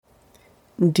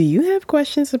Do you have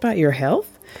questions about your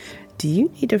health? Do you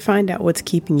need to find out what's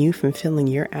keeping you from feeling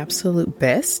your absolute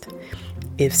best?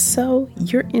 If so,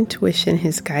 your intuition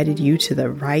has guided you to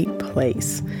the right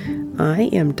place.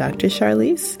 I am Dr.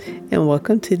 Charlise, and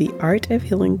welcome to the Art of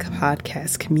Healing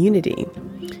podcast community.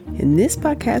 In this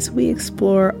podcast, we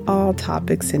explore all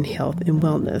topics in health and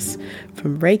wellness,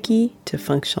 from Reiki to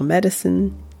functional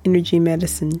medicine, energy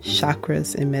medicine,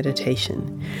 chakras, and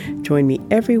meditation. Join me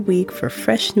every week for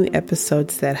fresh new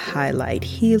episodes that highlight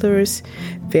healers,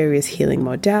 various healing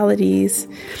modalities,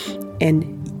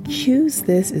 and use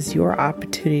this as your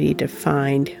opportunity to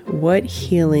find what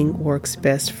healing works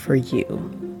best for you.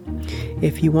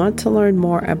 If you want to learn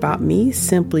more about me,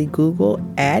 simply Google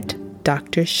at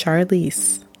Dr.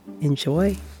 Charlise.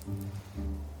 Enjoy.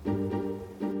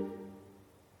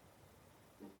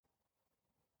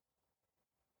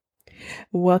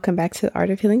 Welcome back to the Art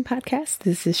of Healing podcast.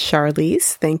 This is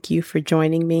Charlise. Thank you for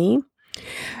joining me.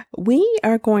 We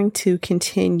are going to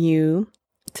continue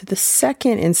to the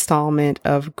second installment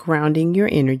of Grounding Your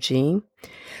Energy.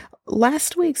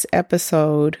 Last week's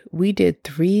episode, we did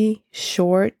 3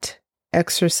 short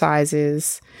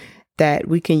exercises that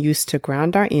we can use to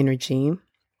ground our energy.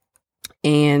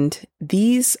 And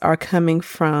these are coming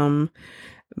from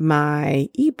my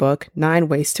ebook, 9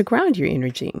 Ways to Ground Your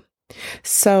Energy.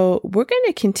 So we're going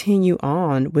to continue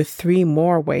on with 3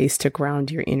 more ways to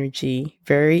ground your energy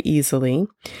very easily.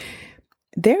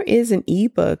 There is an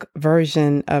ebook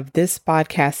version of this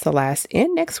podcast, the last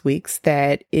and next week's,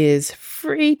 that is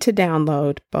free to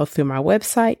download both through my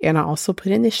website, and I also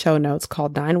put in the show notes,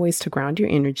 called 9 Ways to Ground Your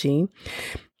Energy.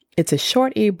 It's a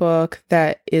short ebook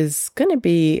that is going to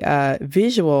be a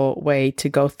visual way to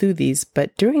go through these,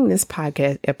 but during this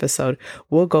podcast episode,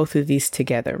 we'll go through these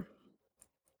together.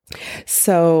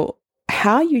 So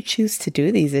how you choose to do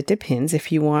these, it depends.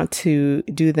 If you want to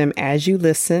do them as you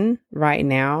listen right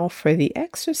now, for the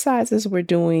exercises we're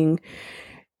doing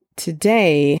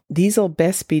today, these will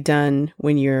best be done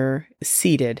when you're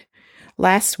seated.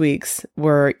 Last week's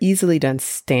were easily done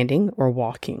standing or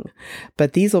walking,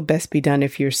 but these will best be done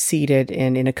if you're seated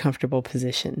and in a comfortable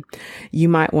position. You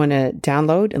might want to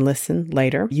download and listen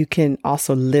later. You can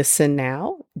also listen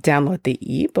now, download the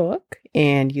ebook,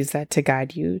 and use that to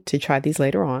guide you to try these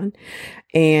later on.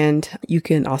 And you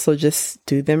can also just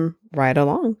do them right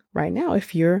along right now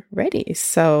if you're ready.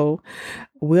 So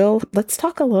let's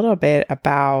talk a little bit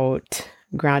about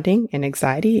grounding and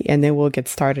anxiety, and then we'll get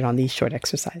started on these short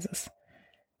exercises.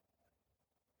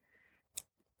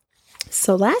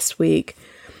 So last week,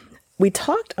 we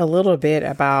talked a little bit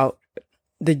about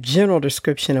the general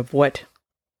description of what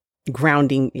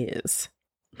grounding is.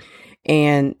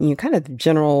 And kind of the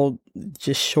general,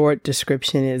 just short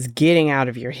description is getting out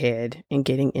of your head and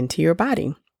getting into your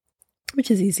body, which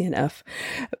is easy enough.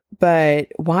 But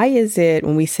why is it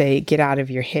when we say get out of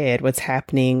your head, what's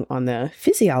happening on the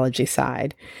physiology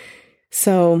side?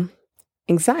 So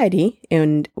anxiety,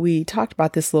 and we talked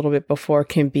about this a little bit before,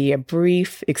 can be a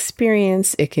brief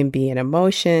experience. It can be an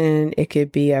emotion. It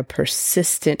could be a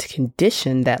persistent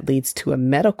condition that leads to a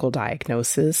medical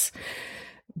diagnosis.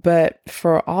 But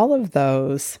for all of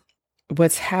those,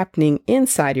 what's happening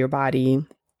inside your body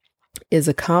is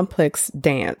a complex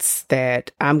dance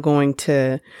that I'm going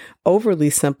to overly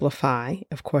simplify.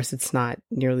 Of course, it's not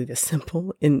nearly this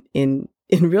simple in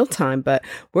real time, but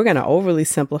we're going to overly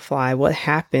simplify what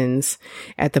happens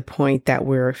at the point that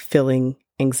we're feeling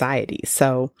anxiety.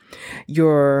 So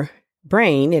your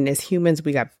brain, and as humans,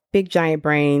 we got big giant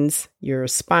brains, your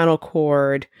spinal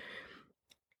cord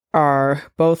are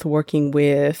both working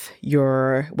with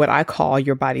what I call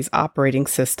your body's operating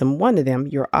system. One of them,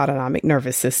 your autonomic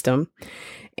nervous system.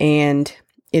 And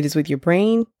it is with your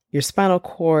brain, your spinal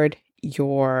cord,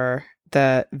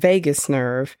 the vagus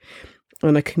nerve,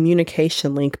 and a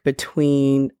communication link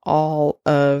between all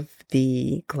of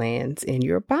the glands in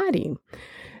your body.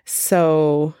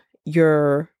 So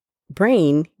your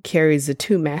brain carries the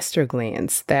 2 master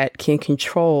glands that can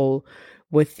control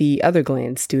what the other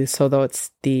glands do. So though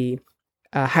it's the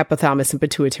hypothalamus and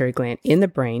pituitary gland in the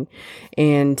brain,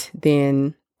 and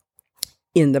then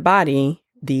in the body,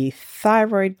 the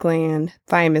thyroid gland,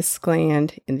 thymus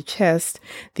gland in the chest,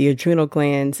 the adrenal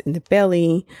glands in the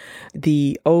belly,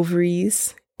 the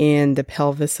ovaries in the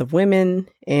pelvis of women,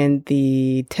 and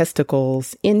the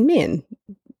testicles in men,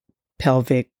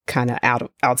 pelvic kind of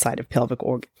outside of pelvic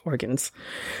organs.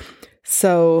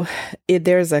 So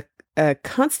there's a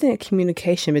constant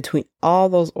communication between all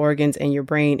those organs and your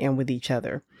brain and with each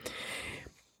other.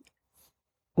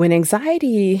 When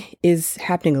anxiety is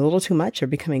happening a little too much or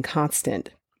becoming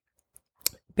constant,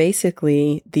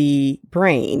 basically the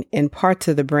brain and parts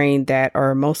of the brain that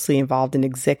are mostly involved in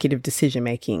executive decision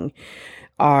making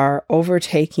are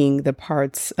overtaking the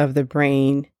parts of the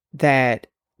brain that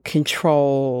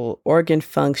control organ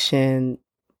function,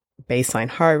 baseline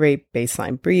heart rate,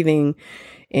 baseline breathing,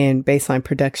 and baseline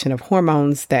production of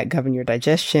hormones that govern your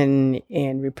digestion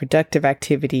and reproductive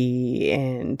activity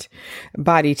and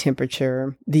body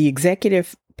temperature. The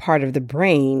executive part of the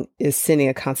brain is sending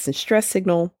a constant stress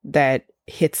signal that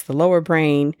hits the lower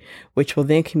brain, which will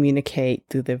then communicate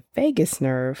through the vagus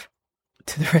nerve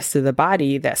to the rest of the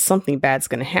body that something bad's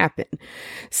going to happen.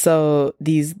 So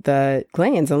the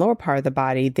glands in the lower part of the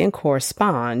body then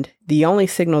correspond. The only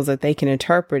signals that they can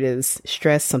interpret is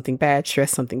stress something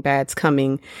bad's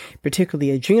coming.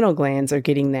 Particularly adrenal glands are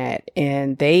getting that,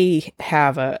 and they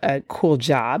have a cool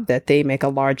job that they make a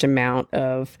large amount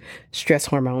of stress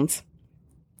hormones,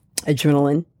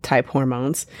 adrenaline type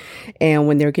hormones. And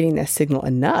when they're getting that signal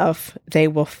enough, they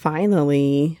will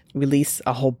finally release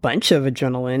a whole bunch of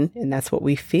adrenaline. And that's what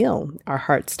we feel. Our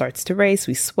heart starts to race.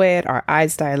 We sweat. Our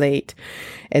eyes dilate.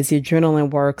 As the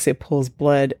adrenaline works, it pulls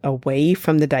blood away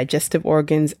from the digestive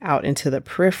organs out into the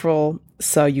peripheral.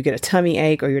 So you get a tummy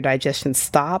ache, or your digestion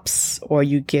stops, or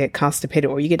you get constipated,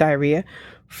 or you get diarrhea.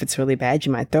 If it's really bad,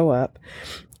 you might throw up.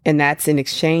 And that's in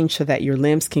exchange so that your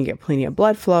limbs can get plenty of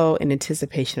blood flow in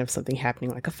anticipation of something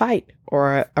happening, like a fight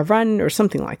or a run or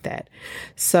something like that.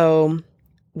 So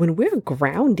when we're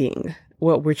grounding,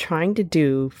 what we're trying to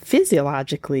do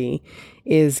physiologically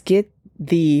is get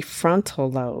the frontal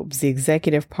lobes, the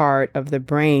executive part of the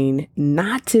brain,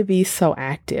 not to be so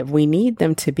active. We need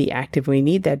them to be active. We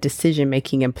need that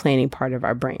decision-making and planning part of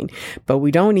our brain, but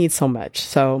we don't need so much.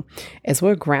 So as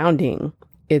we're grounding,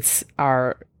 it's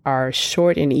our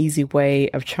short and easy way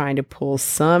of trying to pull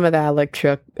some of that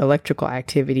electrical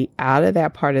activity out of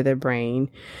that part of the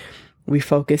brain. We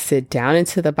focus it down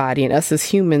into the body, and us as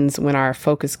humans, when our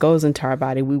focus goes into our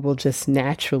body, we will just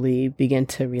naturally begin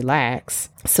to relax.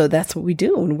 So that's what we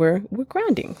do when we're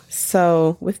grounding.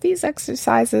 So with these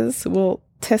exercises, we'll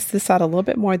test this out a little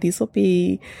bit more. These will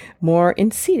be more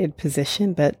in seated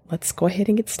position, but let's go ahead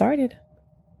and get started.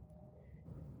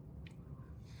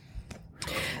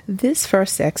 This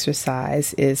first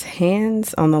exercise is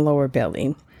hands on the lower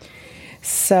belly.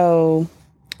 So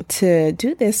to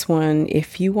do this one,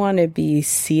 if you want to be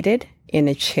seated in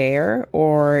a chair,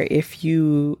 or if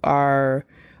you are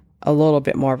a little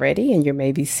bit more ready and you're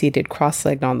maybe seated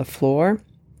cross-legged on the floor,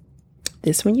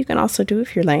 this one you can also do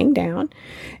if you're laying down.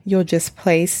 You'll just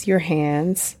place your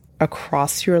hands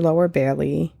across your lower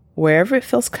belly, wherever it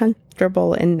feels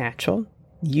comfortable and natural.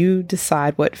 You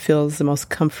decide what feels the most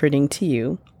comforting to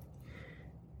you.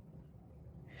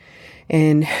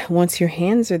 And once your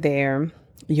hands are there,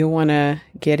 you'll want to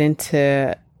get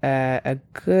into a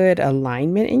good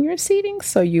alignment in your seating.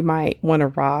 So you might want to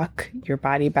rock your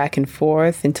body back and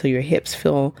forth until your hips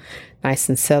feel nice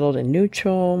and settled and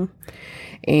neutral.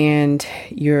 And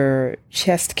your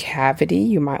chest cavity,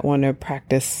 you might want to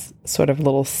practice sort of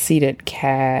little seated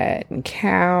cat and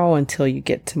cow until you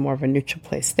get to more of a neutral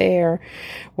place there,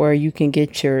 where you can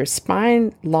get your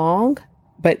spine long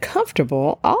but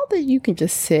comfortable, all that you can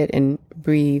just sit and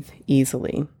breathe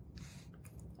easily.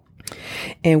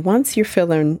 And once you're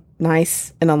feeling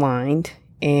nice and aligned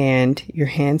and your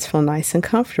hands feel nice and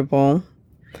comfortable,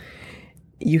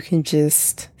 you can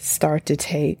just start to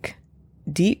take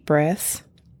deep breaths.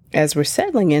 As we're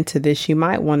settling into this, you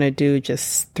might want to do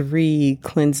just 3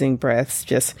 cleansing breaths,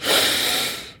 just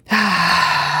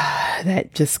that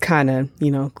just kind of,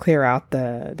 clear out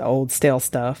the old stale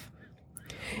stuff.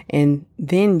 And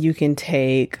then you can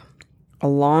take a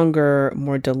longer,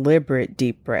 more deliberate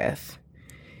deep breath.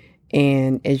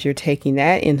 And as you're taking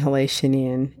that inhalation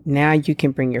in, now you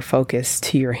can bring your focus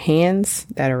to your hands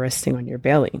that are resting on your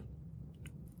belly.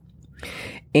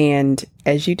 And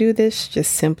as you do this,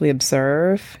 just simply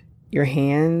observe your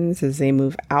hands as they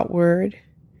move outward.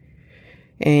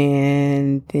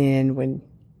 And then when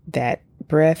that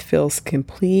breath feels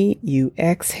complete, you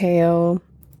exhale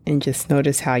and just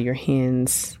notice how your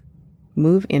hands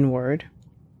move inward.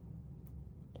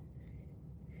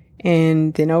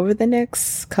 And then over the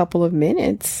next couple of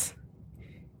minutes,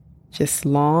 just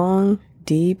long,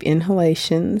 deep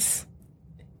inhalations,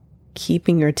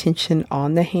 keeping your attention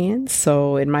on the hands.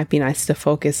 So it might be nice to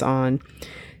focus on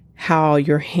how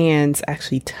your hands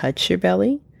actually touch your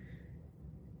belly.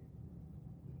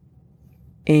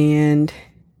 And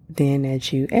then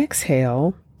as you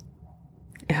exhale,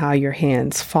 how your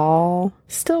hands fall,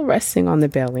 still resting on the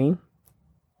belly.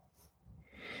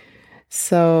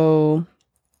 So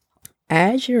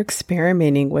as you're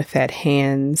experimenting with that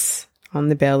hands on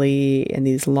the belly and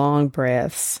these long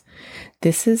breaths.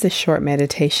 This is a short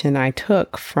meditation I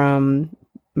took from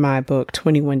my book,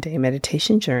 21 Day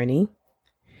Meditation Journey.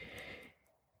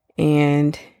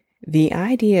 And the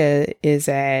idea is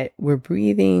that we're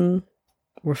breathing,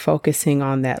 we're focusing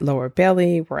on that lower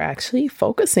belly, we're actually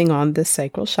focusing on the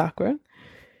sacral chakra.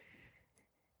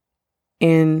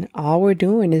 And all we're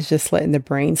doing is just letting the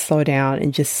brain slow down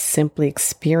and just simply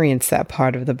experience that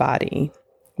part of the body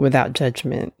without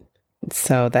judgment.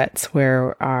 So that's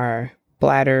where our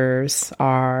bladders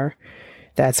are.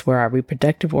 That's where our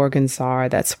reproductive organs are.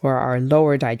 That's where our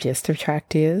lower digestive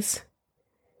tract is.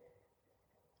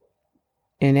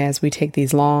 And as we take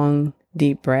these long,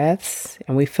 deep breaths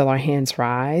and we feel our hands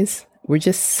rise, we're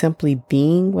just simply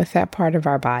being with that part of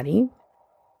our body.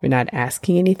 We're not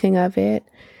asking anything of it.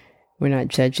 We're not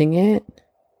judging it.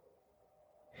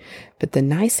 But the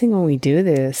nice thing when we do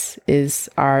this is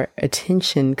our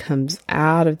attention comes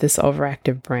out of this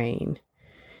overactive brain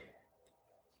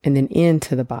and then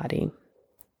into the body.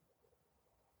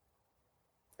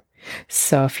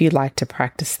 So if you'd like to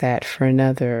practice that for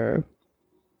another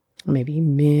maybe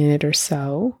minute or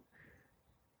so.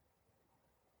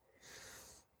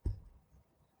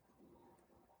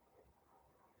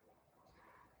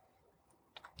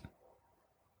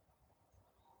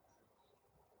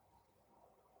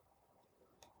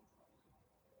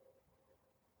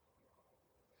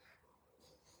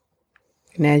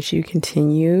 And as you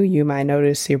continue, you might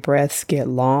notice your breaths get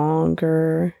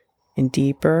longer and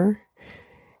deeper.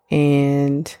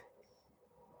 And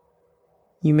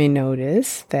you may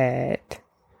notice that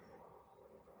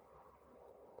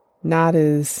not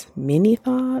as many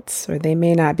thoughts, or they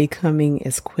may not be coming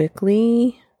as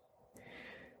quickly.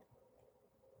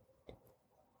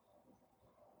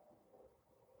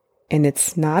 And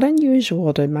it's not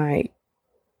unusual to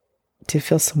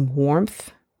feel some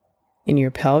warmth in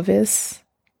your pelvis.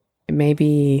 It may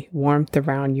be warmth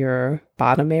around your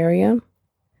bottom area.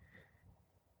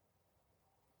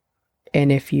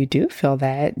 And if you do feel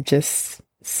that, just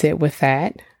sit with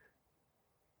that.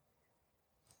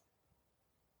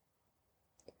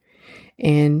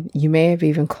 And you may have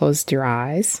even closed your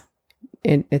eyes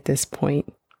at this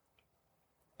point.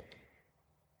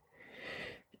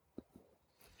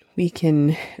 We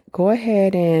can go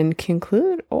ahead and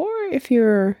conclude, or if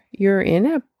you're in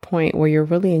a point where you're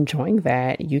really enjoying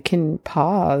that, you can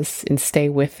pause and stay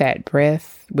with that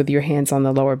breath with your hands on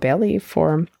the lower belly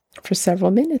for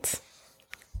several minutes.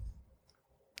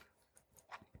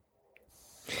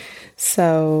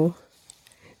 So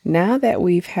now that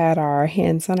we've had our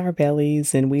hands on our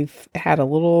bellies and we've had a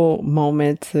little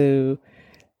moment to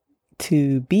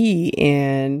be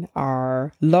in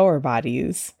our lower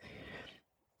bodies,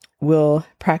 we'll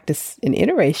practice an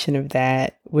iteration of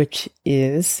that, which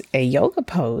is a yoga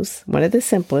pose, one of the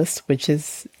simplest, which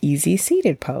is easy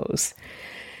seated pose.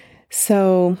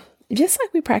 So just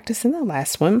like we practiced in the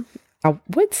last one, I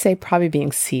would say probably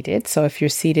being seated. So if you're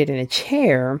seated in a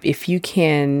chair, if you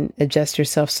can adjust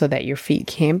yourself so that your feet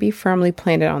can be firmly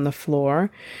planted on the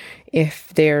floor.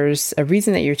 If there's a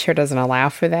reason that your chair doesn't allow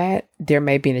for that, there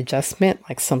may be an adjustment,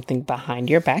 like something behind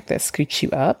your back that scoots you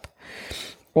up.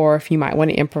 Or if you might want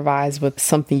to improvise with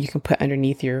something you can put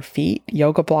underneath your feet,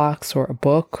 yoga blocks or a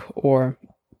book or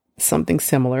something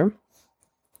similar.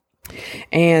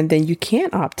 And then you can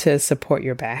opt to support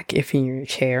your back if you're in your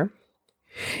chair.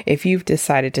 If you've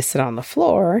decided to sit on the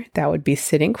floor, that would be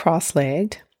sitting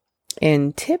cross-legged.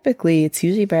 And typically, it's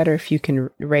usually better if you can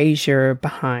raise your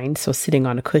behind, so sitting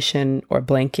on a cushion or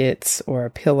blankets or a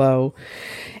pillow,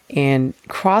 and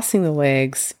crossing the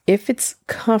legs if it's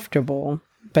comfortable,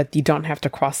 but you don't have to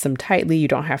cross them tightly. You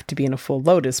don't have to be in a full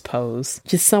lotus pose.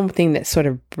 Just something that sort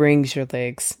of brings your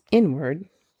legs inward.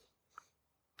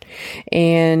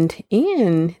 And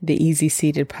in the easy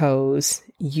seated pose,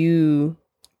 you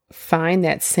find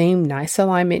that same nice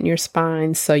alignment in your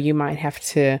spine. So you might have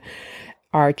to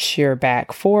arch your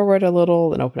back forward a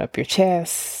little and open up your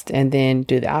chest, and then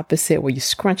do the opposite where you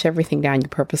scrunch everything down, you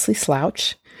purposely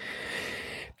slouch.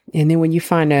 And then when you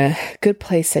find a good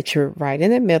place that you're right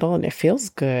in the middle and it feels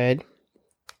good,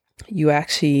 you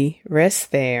actually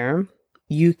rest there.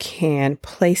 You can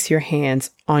place your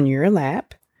hands on your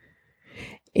lap.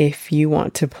 If you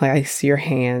want to place your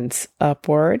hands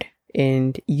upward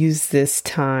and use this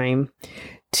time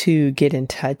to get in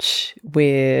touch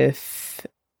with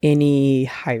any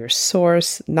higher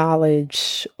source,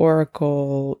 knowledge,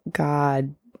 oracle,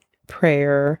 God,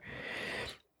 prayer,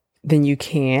 then you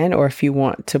can. Or if you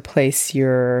want to place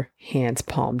your hands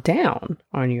palm down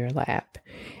on your lap,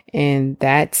 and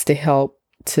that's to help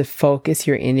to focus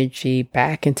your energy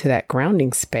back into that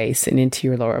grounding space and into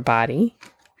your lower body.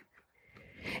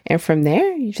 And from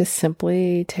there, you just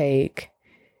simply take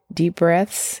deep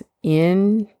breaths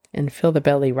in and feel the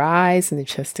belly rise and the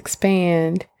chest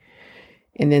expand,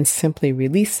 and then simply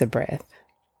release the breath.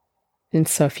 And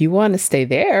so if you want to stay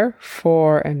there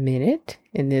for a minute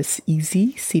in this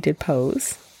easy seated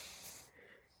pose,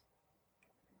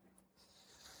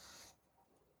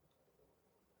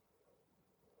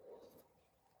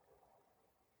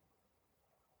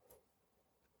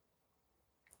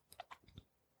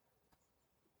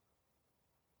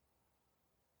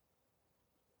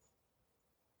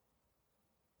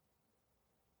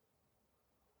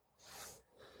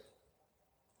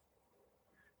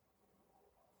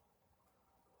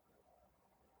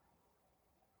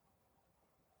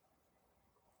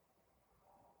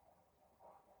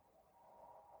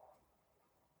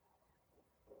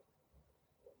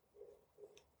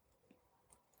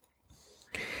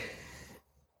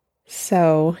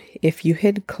 so if you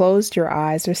had closed your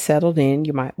eyes or settled in,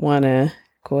 you might want to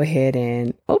go ahead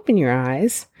and open your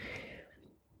eyes.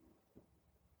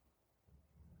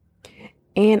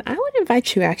 And I would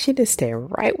invite you actually to stay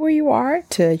right where you are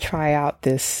to try out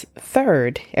this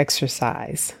third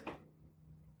exercise.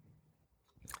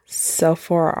 So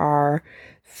for our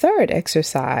third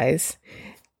exercise,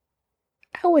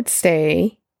 I would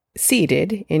stay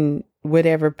seated in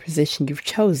whatever position you've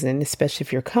chosen, especially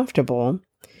if you're comfortable.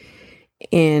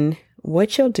 And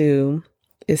what you'll do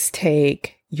is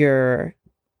take your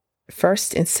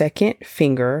first and second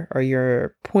finger, or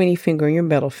your pointy finger and your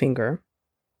middle finger,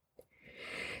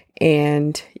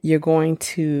 and you're going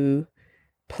to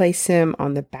place them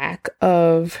on the back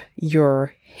of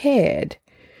your head.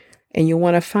 And you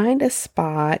want to find a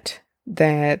spot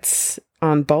that's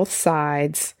on both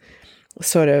sides,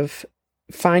 sort of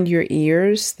find your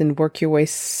ears, then work your way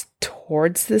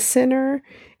towards the center,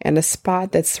 and a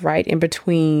spot that's right in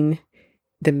between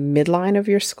the midline of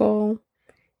your skull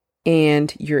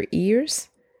and your ears.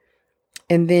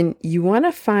 And then you want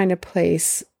to find a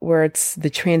place where it's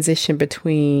the transition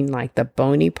between like the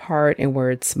bony part and where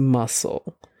it's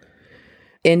muscle.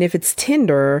 And if it's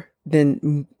tender,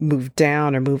 then move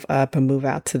down or move up and move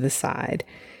out to the side.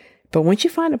 But once you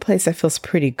find a place that feels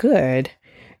pretty good,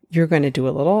 you're going to do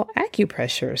a little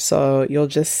acupressure. So you'll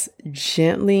just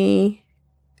gently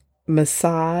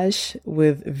massage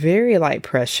with very light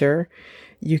pressure.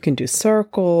 You can do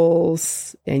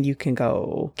circles, and you can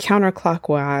go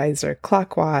counterclockwise or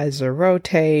clockwise or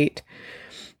rotate.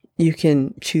 You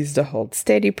can choose to hold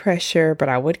steady pressure, but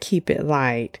I would keep it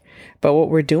light. But what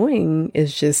we're doing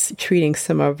is just treating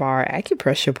some of our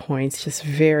acupressure points just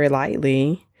very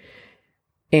lightly,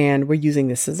 and we're using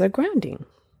this as a grounding.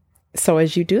 So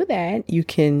as you do that, you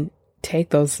can take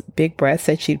those big breaths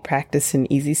that you'd practice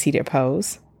in easy seated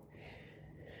pose.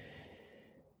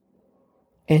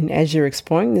 And as you're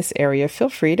exploring this area, feel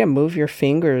free to move your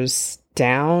fingers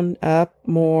down, up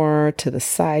more, to the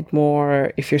side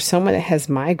more. If you're someone that has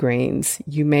migraines,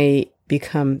 you may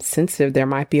become sensitive. There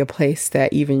might be a place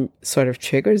that even sort of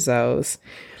triggers those.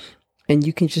 And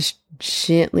you can just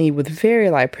gently, with very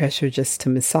light pressure, just to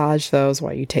massage those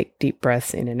while you take deep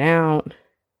breaths in and out.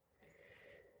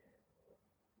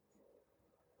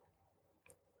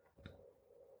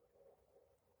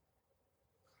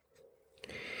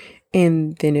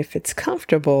 And then if it's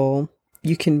comfortable,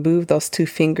 you can move those two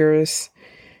fingers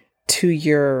to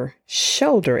your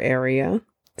shoulder area.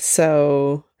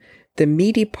 So the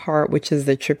meaty part, which is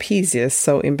the trapezius,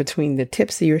 so in between the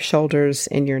tips of your shoulders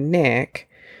and your neck,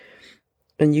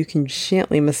 and you can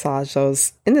gently massage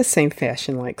those in the same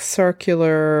fashion, like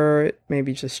circular,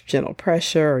 maybe just gentle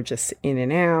pressure or just in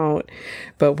and out.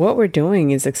 But what we're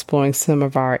doing is exploring some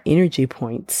of our energy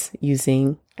points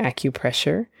using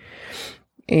acupressure.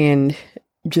 And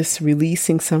just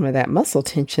releasing some of that muscle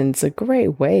tension is a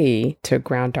great way to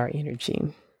ground our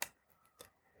energy.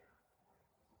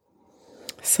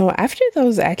 So after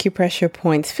those acupressure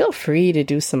points, feel free to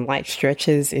do some light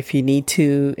stretches if you need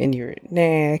to in your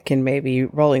neck, and maybe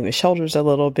rolling the shoulders a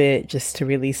little bit just to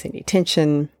release any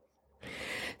tension.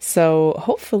 So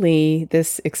hopefully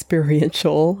this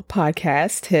experiential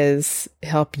podcast has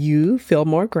helped you feel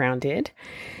more grounded.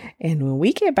 And when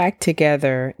we get back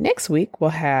together next week, we'll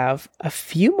have a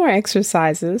few more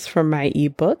exercises from my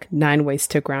ebook, 9 Ways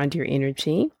to Ground Your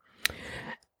Energy.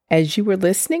 As you were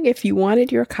listening, if you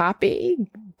wanted your copy,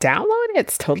 download it.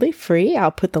 It's totally free.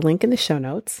 I'll put the link in the show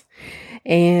notes.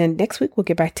 And next week, we'll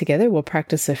get back together. We'll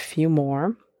practice a few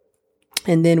more.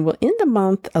 And then we'll end the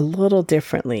month a little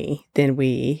differently than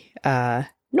we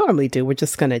normally do. We're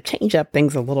just going to change up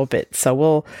things a little bit. So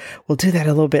we'll do that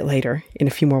a little bit later in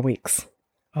a few more weeks.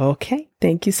 Okay.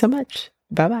 Thank you so much.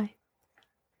 Bye-bye.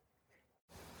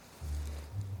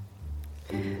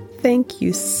 thank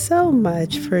you so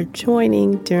much for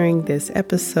joining during this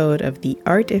episode of the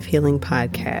Art of Healing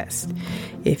podcast.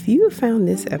 If you found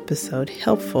this episode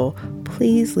helpful,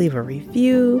 please leave a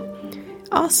review.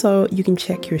 Also, you can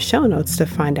check your show notes to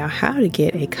find out how to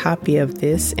get a copy of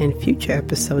this and future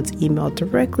episodes emailed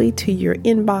directly to your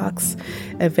inbox,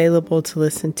 available to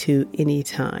listen to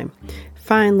anytime.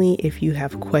 Finally, if you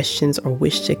have questions or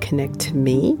wish to connect to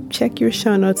me, check your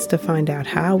show notes to find out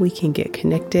how we can get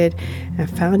connected and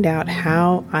find out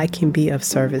how I can be of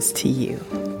service to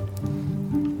you.